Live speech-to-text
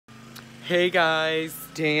Hey guys,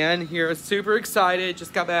 Dan here. Super excited.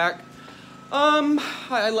 Just got back.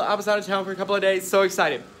 I was out of town for a couple of days. So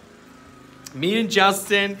excited. Me and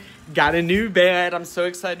Justin got a new bed. I'm so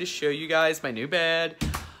excited to show you guys my new bed.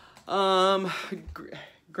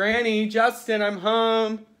 Granny, Justin, I'm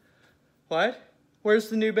home. What? Where's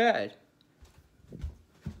the new bed?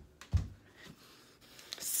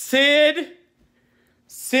 Sid,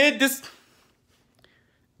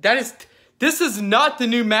 this is not the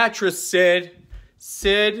new mattress, Sid.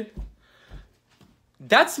 Sid,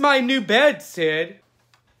 that's my new bed, Sid.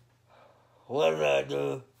 What did I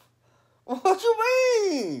do? What you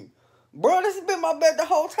mean? Bro, this has been my bed the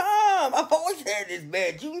whole time. I've always had this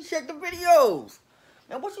bed. You can check the videos.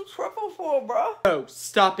 Man, what you tripping for, bro? Oh,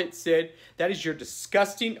 stop it, Sid. That is your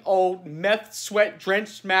disgusting old meth sweat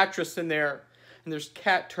drenched mattress in there. And there's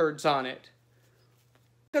cat turds on it.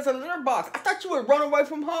 There's a litter box. I thought you would run away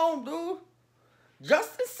from home, dude.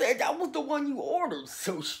 Justin said that was the one you ordered.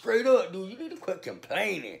 So straight up, dude, you need to quit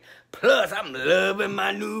complaining. Plus, I'm loving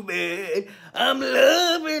my new bed. I'm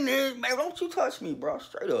loving it. Man, don't you touch me, bro.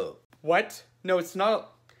 Straight up. What? No, it's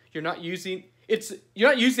not. You're not using it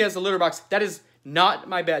as a litter box. That is not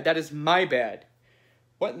my bed. That is my bed.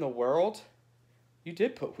 What in the world? You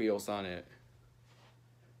did put wheels on it.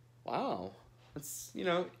 Wow. It's,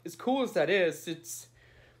 as cool as that is,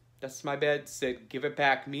 that's my bed, Sid. Give it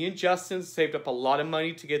back. Me and Justin saved up a lot of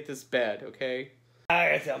money to get this bed, okay?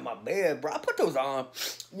 That's on my bed, bro. I put those on.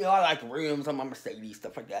 I like rims on my Mercedes,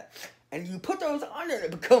 stuff like that. And you put those on there,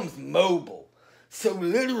 it becomes mobile. So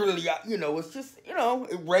literally, it's just,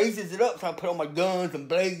 it raises it up so I put all my guns and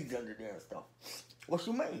blades under there and stuff. What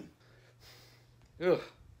you mean? Ugh. It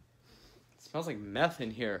smells like meth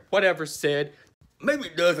in here. Whatever, Sid. Maybe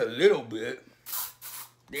it does a little bit.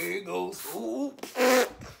 There it goes. Ooh.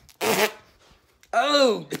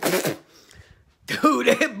 Oh, dude,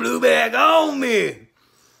 that blew back on me.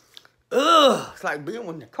 Ugh, it's like being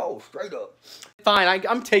with Nicole, straight up. Fine,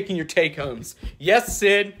 I'm taking your take-homes. Yes,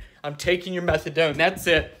 Sid, I'm taking your methadone. That's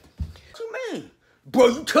it. What you mean? Bro,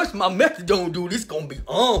 you touch my methadone, dude, it's gonna be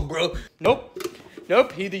on, bro. Nope.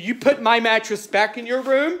 Either you put my mattress back in your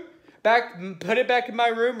room, put it back in my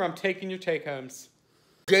room, or I'm taking your take-homes.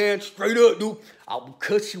 Dan, straight up, dude, I will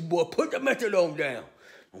cut you, boy. Put the methadone down.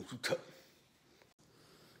 Don't you touch.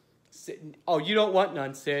 Oh, you don't want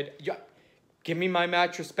none, Sid. Give me my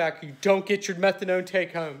mattress back. You don't get your methadone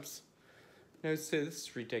take-homes. No, Sid, this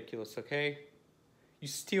is ridiculous, okay? You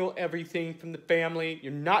steal everything from the family.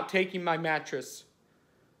 You're not taking my mattress.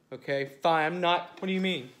 Okay, fine, I'm not. What do you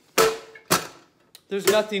mean? There's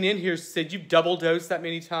nothing in here, Sid. You've double-dosed that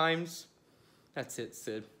many times. That's it,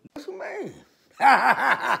 Sid. What you mean?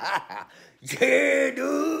 Yeah,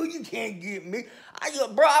 dude, you can't get me.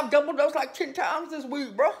 Bro, I've double dosed like 10 times this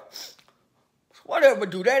week, bro. Whatever,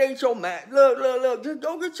 dude, that ain't your mat. Look, just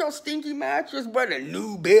go get your stinky mattress, bro. The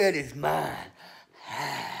new bed is mine.